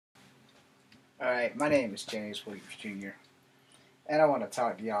Alright, my name is James Williams Jr. And I want to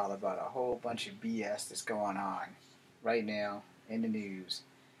talk to y'all about a whole bunch of BS that's going on right now in the news.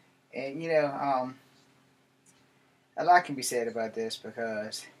 And a lot can be said about this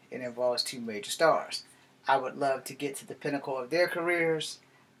because it involves two major stars. I would love to get to the pinnacle of their careers.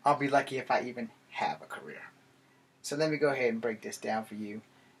 I'll be lucky if I even have a career. So let me go ahead and break this down for you.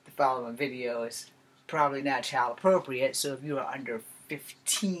 The following video is probably not child appropriate, so if you are under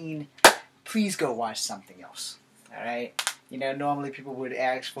 15, please go watch something else. Alright? Normally people would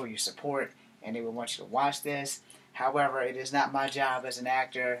ask for your support and they would want you to watch this. However, it is not my job as an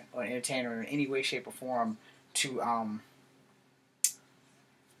actor or an entertainer in any way, shape, or form to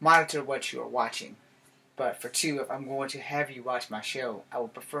monitor what you are watching. But for two, if I'm going to have you watch my show, I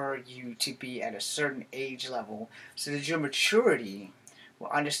would prefer you to be at a certain age level so that your maturity will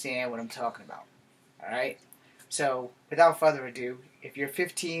understand what I'm talking about. Alright? So, without further ado, if you're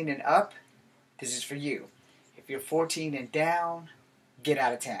 15 and up, this is for you. If you're 14 and down, get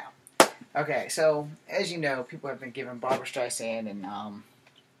out of town. Okay, so, as you know, people have been giving Barbra Streisand and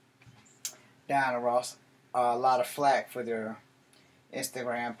Diana Ross a lot of flack for their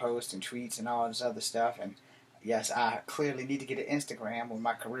Instagram posts and tweets and all this other stuff. And yes, I clearly need to get an Instagram or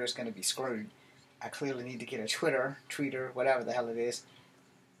my career is going to be screwed. I clearly need to get a tweeter, whatever the hell it is,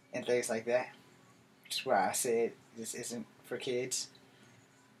 and things like that. Which is why I said this isn't for kids.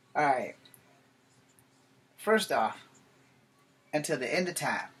 Alright. First off, until the end of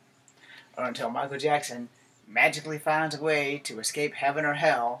time, or until Michael Jackson magically finds a way to escape heaven or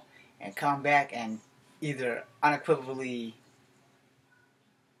hell and come back and either unequivocally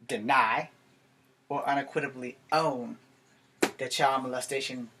deny or unequivocally own the child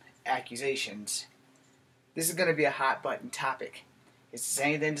molestation accusations, this is going to be a hot button topic. It's the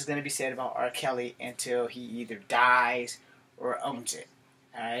same thing that's going to be said about R. Kelly until he either dies or owns it.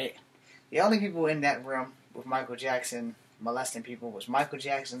 Alright? The only people in that room with Michael Jackson molesting people was Michael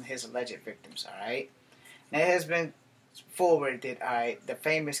Jackson and his alleged victims. Alright? Now it has been forwarded that the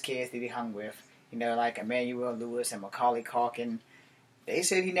famous kids that he hung with, like Emmanuel Lewis and Macaulay Culkin, they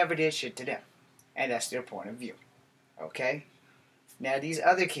said he never did shit to them. And that's their point of view. Okay? Now these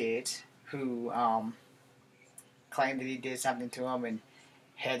other kids who claim that he did something to them and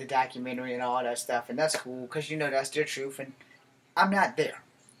had the documentary and all that stuff, and that's cool because that's their truth, and I'm not there.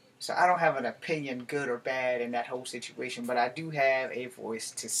 So I don't have an opinion, good or bad, in that whole situation, but I do have a voice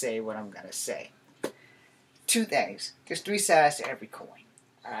to say what I'm going to say. Two things. There's three sides to every coin.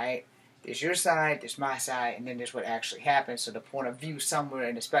 Alright? There's your side, there's my side, and then there's what actually happened. So the point of view somewhere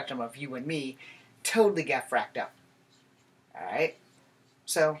in the spectrum of you and me totally got fracked up. Alright?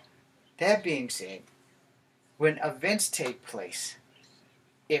 So, that being said, when events take place,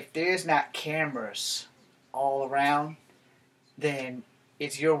 if there's not cameras all around, then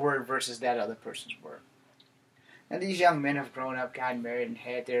it's your word versus that other person's word. Now these young men have grown up, gotten married, and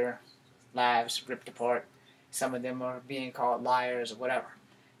had their lives ripped apart. Some of them are being called liars or whatever.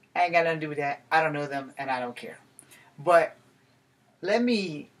 I ain't got nothing to do with that. I don't know them, and I don't care. But let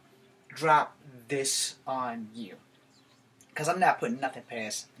me drop this on you, because I'm not putting nothing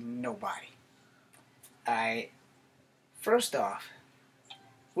past nobody. Alright? First off,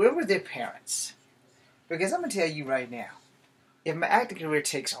 where were their parents? Because I'm going to tell you right now, if my acting career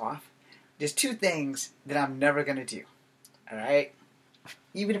takes off, there's two things that I'm never going to do. Alright?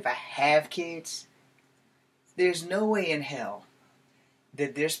 Even if I have kids, there's no way in hell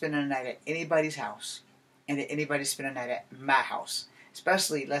that they're spending the night at anybody's house and that anybody's spending the night at my house.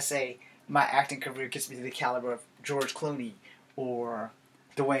 Especially, let's say, my acting career gets me to the caliber of George Clooney or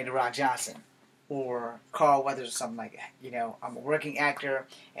Dwayne "The Rock" Johnson or Carl Weathers or something like that. I'm a working actor,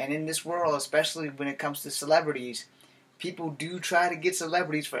 and in this world, especially when it comes to celebrities, people do try to get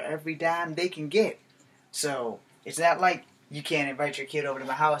celebrities for every dime they can get. So, it's not like you can't invite your kid over to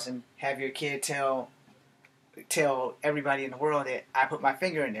my house and have your kid tell everybody in the world that I put my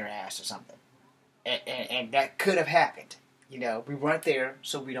finger in their ass or something. And that could have happened. We weren't there,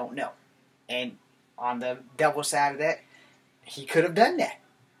 so we don't know. And on the double side of that, he could have done that.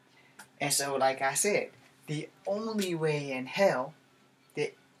 And so, like I said, the only way in hell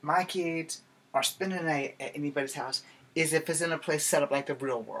that my kids are spending the night at anybody's house is if it's in a place set up like the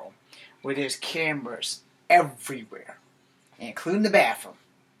real world, where there's cameras everywhere, including the bathroom.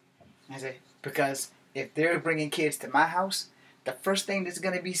 I say, because if they're bringing kids to my house, the first thing that's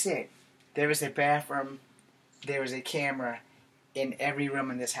going to be said, there is a bathroom, there is a camera in every room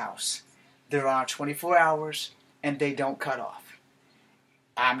in this house. There are 24 hours, and they don't cut off.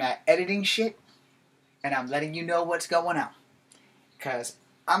 I'm not editing shit, and I'm letting you know what's going on. Because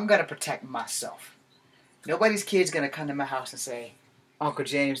I'm going to protect myself. Nobody's kid's going to come to my house and say, Uncle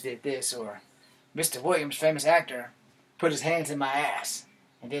James did this, or Mr. Williams, famous actor, put his hands in my ass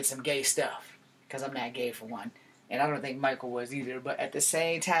and did some gay stuff. Because I'm not gay for one. And I don't think Michael was either. But at the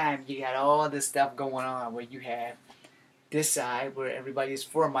same time, you got all this stuff going on where you have this side where everybody's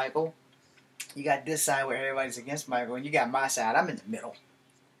for Michael. You got this side where everybody's against Michael. And you got my side. I'm in the middle.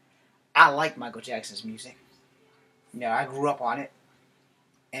 I like Michael Jackson's music. You know, I grew up on it.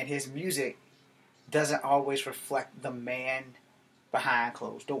 And his music doesn't always reflect the man behind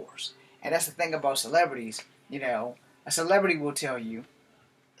closed doors. And that's the thing about celebrities. You know, a celebrity will tell you,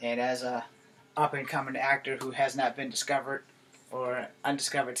 and as a up-and-coming actor who has not been discovered or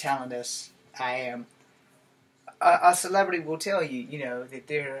undiscovered talent as I am, a celebrity will tell you, you know, that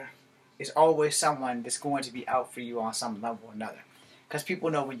there is always someone that's going to be out for you on some level or another. Because people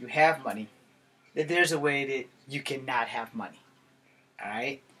know when you have money, that there's a way that you cannot have money.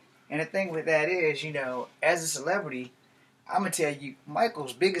 Alright? And the thing with that is, you know, as a celebrity, I'm going to tell you,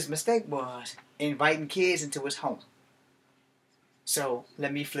 Michael's biggest mistake was inviting kids into his home. So,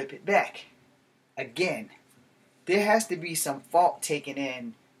 let me flip it back. Again, there has to be some fault taken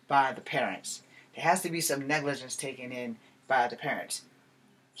in by the parents. There has to be some negligence taken in by the parents.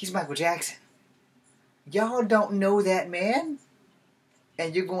 He's Michael Jackson. Y'all don't know that man?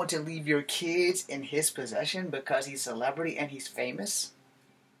 And you're going to leave your kids in his possession because he's a celebrity and he's famous?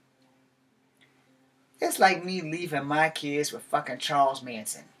 It's like me leaving my kids with fucking Charles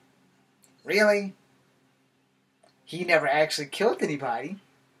Manson. Really? He never actually killed anybody,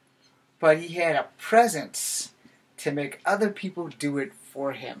 but he had a presence to make other people do it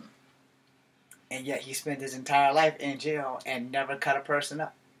for him. And yet he spent his entire life in jail and never cut a person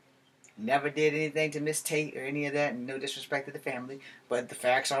up. Never did anything to Miss Tate or any of that, and no disrespect to the family, but the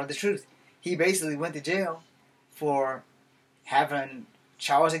facts are the truth. He basically went to jail for having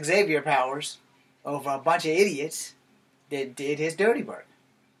Charles Xavier powers over a bunch of idiots that did his dirty work.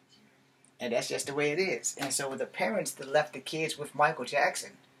 And that's just the way it is. And so the parents that left the kids with Michael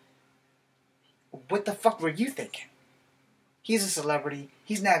Jackson, what the fuck were you thinking? He's a celebrity.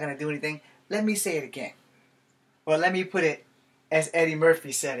 He's not going to do anything. Let me say it again. Or let me put it as Eddie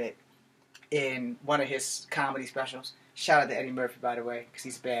Murphy said it in one of his comedy specials. Shout out to Eddie Murphy, by the way, because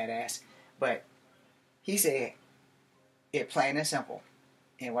he's a badass. But he said it plain and simple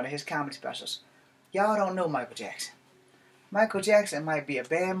in one of his comedy specials. Y'all don't know Michael Jackson. Michael Jackson might be a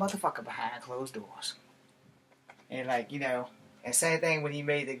bad motherfucker behind closed doors. And like, you know, and same thing when he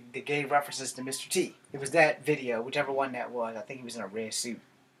made the gay references to Mr. T. It was that video, whichever one that was. I think he was in a red suit.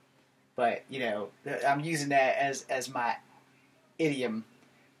 But, you know, I'm using that as my idiom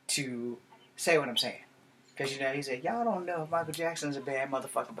to say what I'm saying. Because, you know, he said, y'all don't know if Michael Jackson's a bad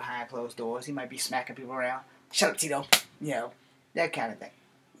motherfucker behind closed doors. He might be smacking people around. Shut up, Tito. You know, that kind of thing.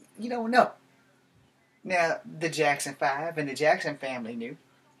 You don't know. Now, the Jackson 5 and the Jackson family knew.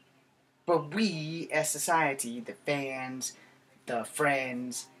 But we, as society, the fans, the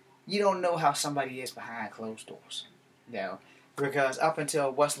friends, you don't know how somebody is behind closed doors. You know, because up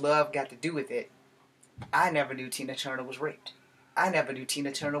until What's Love got to do with it, I never knew Tina Turner was raped. I never knew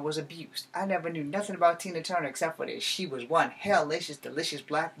Tina Turner was abused. I never knew nothing about Tina Turner except for that she was one hell-licious, delicious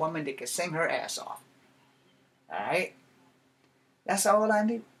black woman that could sing her ass off. Alright? That's all I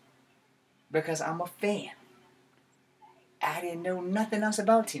knew. Because I'm a fan. I didn't know nothing else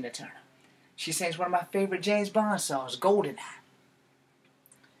about Tina Turner. She sings one of my favorite James Bond songs, GoldenEye.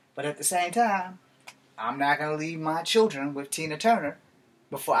 But at the same time, I'm not going to leave my children with Tina Turner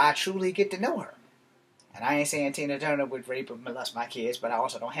before I truly get to know her. And I ain't saying Tina Turner would rape or molest my kids, but I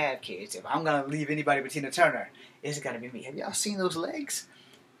also don't have kids. If I'm going to leave anybody with Tina Turner, it's going to be me. Have y'all seen those legs?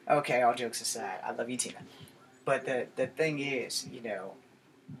 Okay, all jokes aside, I love you, Tina. But the thing is, you know,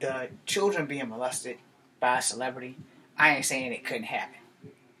 the children being molested by a celebrity, I ain't saying it couldn't happen.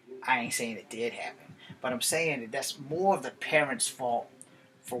 I ain't saying it did happen. But I'm saying that that's more of the parents' fault.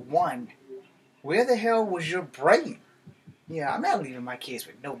 For one, where the hell was your brain? Yeah, I'm not leaving my kids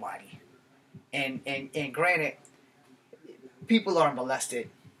with nobody. And granted, people are molested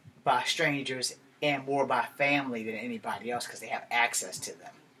by strangers and more by family than anybody else because they have access to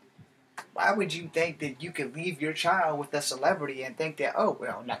them. Why would you think that you could leave your child with a celebrity and think that, oh,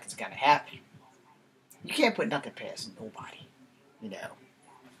 well, nothing's going to happen? You can't put nothing past nobody, you know.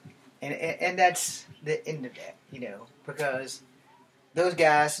 And that's the end of that, you know, because those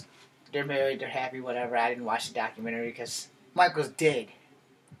guys, they're married, they're happy, whatever. I didn't watch the documentary because Michael's dead.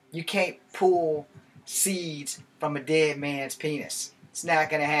 You can't pull seeds from a dead man's penis. It's not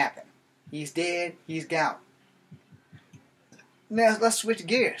going to happen. He's dead, he's gone. Now, let's switch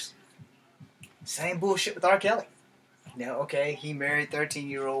gears. Same bullshit with R. Kelly. Now, okay, he married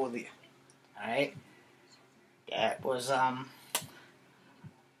 13-year-old Aaliyah. Alright? That was,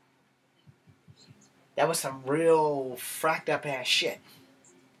 That was some real fracked up ass shit.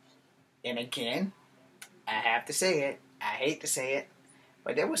 And again, I have to say it. I hate to say it.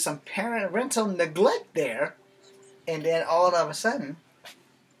 But there was some parental neglect there. And then all of a sudden,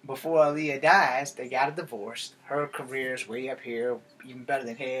 before Aaliyah dies, they got a divorce. Her career's way up here, even better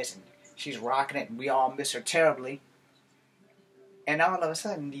than his. And she's rocking it, and we all miss her terribly. And all of a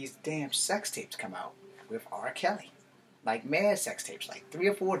sudden, these damn sex tapes come out with R. Kelly. Like mad sex tapes, like 3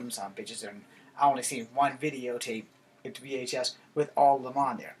 or 4 of them some bitches. And I only seen one videotape with VHS with all of them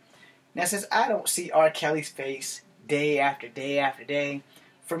on there. Now, since I don't see R. Kelly's face day after day after day,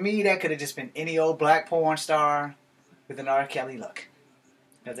 for me, that could have just been any old black porn star with an R. Kelly look.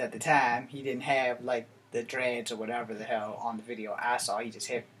 Because at the time, he didn't have, like, the dreads or whatever the hell on the video I saw. He just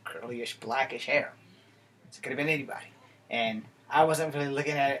had curlyish, blackish hair. So it could have been anybody. And I wasn't really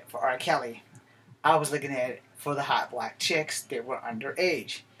looking at it for R. Kelly. I was looking at it for the hot black chicks that were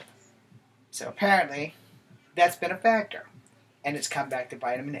underage. So apparently, that's been a factor. And it's come back to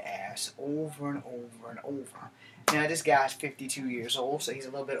bite him in the ass over and over and over. Now, this guy's 52 years old, so he's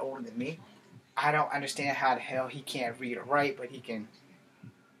a little bit older than me. I don't understand how the hell he can't read or write, but he can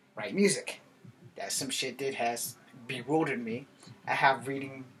write music. That's some shit that has bewildered me. I have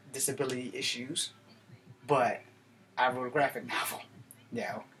reading disability issues, but I wrote a graphic novel. You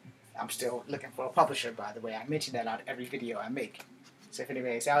know, I'm still looking for a publisher, by the way. I mention that on every video I make. So if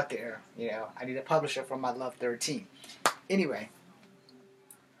anybody's out there, you know, I need a publisher for my Love 13. Anyway,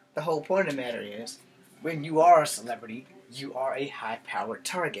 the whole point of the matter is, when you are a celebrity, you are a high-powered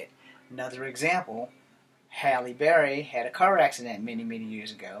target. Another example, Halle Berry had a car accident many, many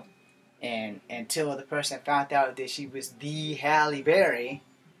years ago. And until the person found out that she was the Halle Berry,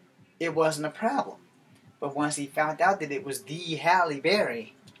 it wasn't a problem. But once he found out that it was the Halle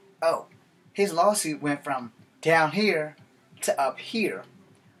Berry, oh, his lawsuit went from down here to up here.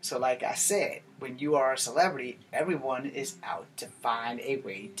 So like I said, when you are a celebrity, everyone is out to find a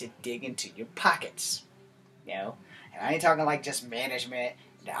way to dig into your pockets. You know? And I ain't talking like just management,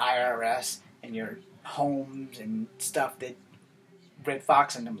 the IRS, and your homes and stuff that Red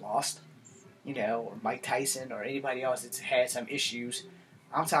Fox and them lost. You know, or Mike Tyson or anybody else that's had some issues.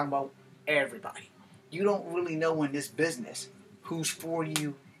 I'm talking about everybody. You don't really know in this business who's for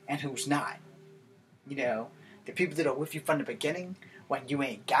you and who's not. You know, the people that are with you from the beginning, when you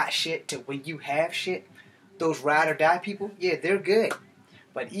ain't got shit to when you have shit, those ride or die people, yeah, they're good.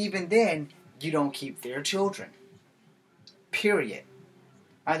 But even then, you don't keep their children. Period.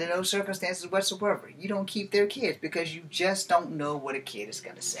 Under no circumstances whatsoever. You don't keep their kids because you just don't know what a kid is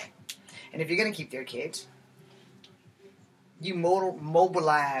going to say. And if you're going to keep their kids, you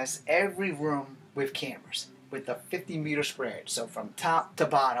mobilize every room with cameras with a 50-meter spread. So from top to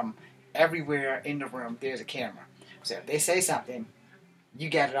bottom, everywhere in the room, there's a camera. So if they say something, you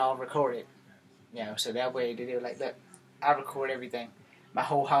got it all recorded. You know, so that way they're like, look, I record everything. My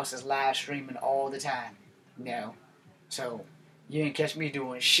whole house is live streaming all the time. You know, so you ain't catch me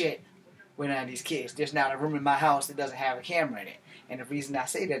doing shit with none of these kids. There's not a room in my house that doesn't have a camera in it. And the reason I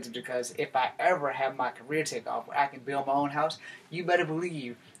say that is because if I ever have my career take off where I can build my own house, you better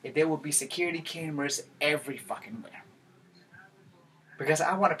believe that there will be security cameras every fucking where. Because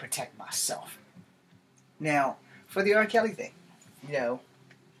I want to protect myself. Now, for the R. Kelly thing, you know,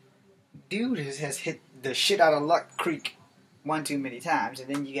 dude has hit the shit out of Luck Creek one too many times,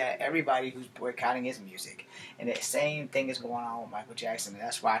 and then you got everybody who's boycotting his music. And the same thing is going on with Michael Jackson, and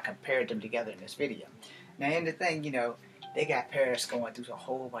that's why I compared them together in this video. Now, and the thing, you know, they got Paris going through a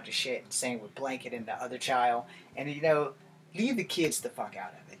whole bunch of shit, same with Blanket and the other child. And, you know, leave the kids the fuck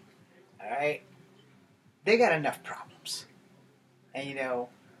out of it. Alright? They got enough problems. And, you know,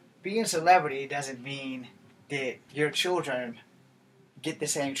 being a celebrity doesn't mean that your children get the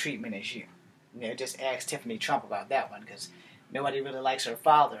same treatment as you. You know, just ask Tiffany Trump about that one, because nobody really likes her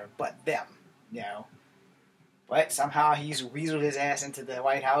father but them, you know. But somehow he's weaseled his ass into the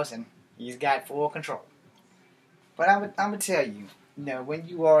White House and he's got full control. But I'm going to tell you, you know, when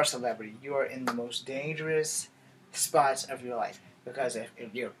you are a celebrity, you are in the most dangerous spots of your life. Because if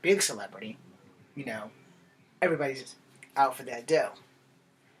you're a big celebrity, you know, everybody's out for that dough.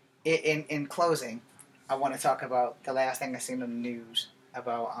 In closing, I want to talk about the last thing I seen on the news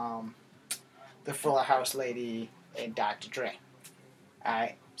about the Fuller House lady and Dr. Dre.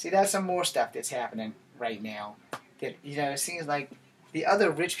 Alright? See, that's some more stuff that's happening right now. That, you know, it seems like the other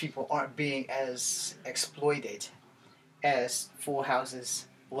rich people aren't being as exploited as Full House's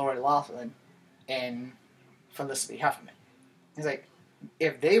Lori Loughlin and Felicity Huffman. It's like,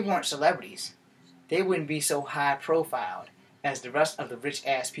 if they weren't celebrities, they wouldn't be so high profiled as the rest of the rich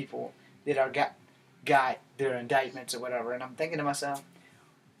ass people that are got their indictments or whatever. And I'm thinking to myself,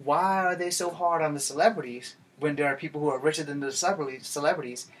 why are they so hard on the celebrities when there are people who are richer than the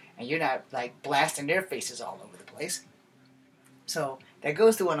celebrities, and you're not like blasting their faces all over the place? So that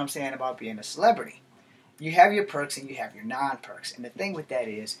goes to what I'm saying about being a celebrity. You have your perks and you have your non-perks. And the thing with that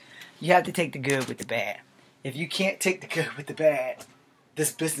is, you have to take the good with the bad. If you can't take the good with the bad,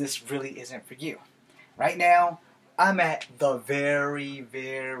 this business really isn't for you. Right now, I'm at the very,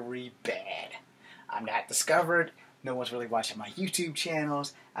 very bad. I'm not discovered. No one's really watching my YouTube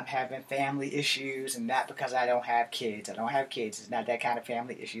channels. I'm having family issues, and not because I don't have kids. I don't have kids. It's not that kind of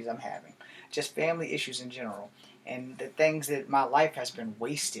family issues I'm having. Just family issues in general. And the things that my life has been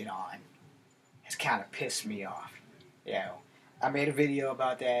wasted on has kind of pissed me off. You know, I made a video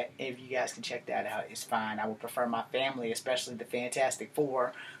about that. If you guys can check that out, it's fine. I would prefer my family, especially the Fantastic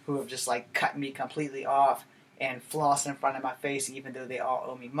Four, who have just like cut me completely off and floss in front of my face, even though they all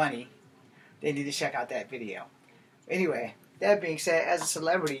owe me money. They need to check out that video. Anyway, that being said, as a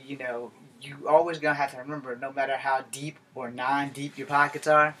celebrity, you know, you always gonna have to remember, no matter how deep or non-deep your pockets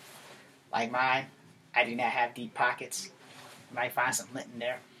are, like mine, I do not have deep pockets. You might find some lint in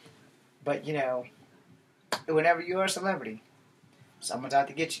there. But, you know, whenever you're a celebrity, someone's out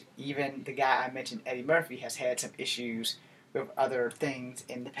to get you. Even the guy I mentioned, Eddie Murphy, has had some issues with other things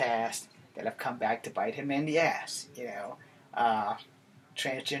in the past that have come back to bite him in the ass. You know,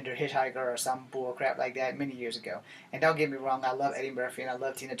 transgender hitchhiker or some bull crap like that many years ago. And don't get me wrong, I love Eddie Murphy and I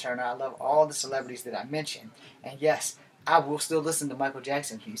love Tina Turner. I love all the celebrities that I mentioned. And yes, I will still listen to Michael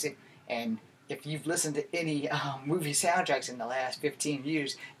Jackson's music. And if you've listened to any movie soundtracks in the last 15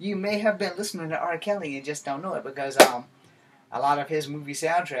 years, you may have been listening to R. Kelly and just don't know it, because a lot of his movie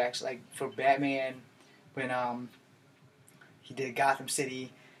soundtracks, like for Batman, when he did Gotham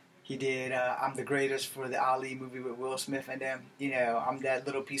City, he did I'm the Greatest for the Ali movie with Will Smith and them. You know, I'm that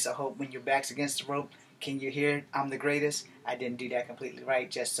little piece of hope when your back's against the rope. Can you hear it? I'm the greatest. I didn't do that completely right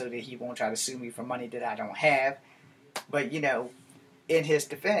just so that he won't try to sue me for money that I don't have. But, you know, in his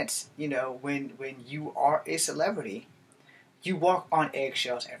defense, you know, when you are a celebrity, you walk on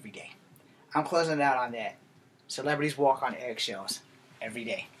eggshells every day. I'm closing out on that. Celebrities walk on eggshells every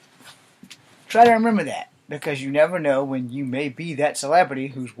day. Try to remember that, because you never know when you may be that celebrity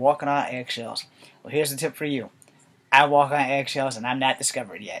who's walking on eggshells. Well, here's a tip for you. I walk on eggshells and I'm not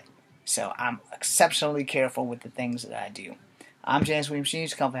discovered yet. So I'm exceptionally careful with the things that I do. I'm James William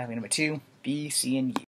Sheens, company number 2, B, C, and U.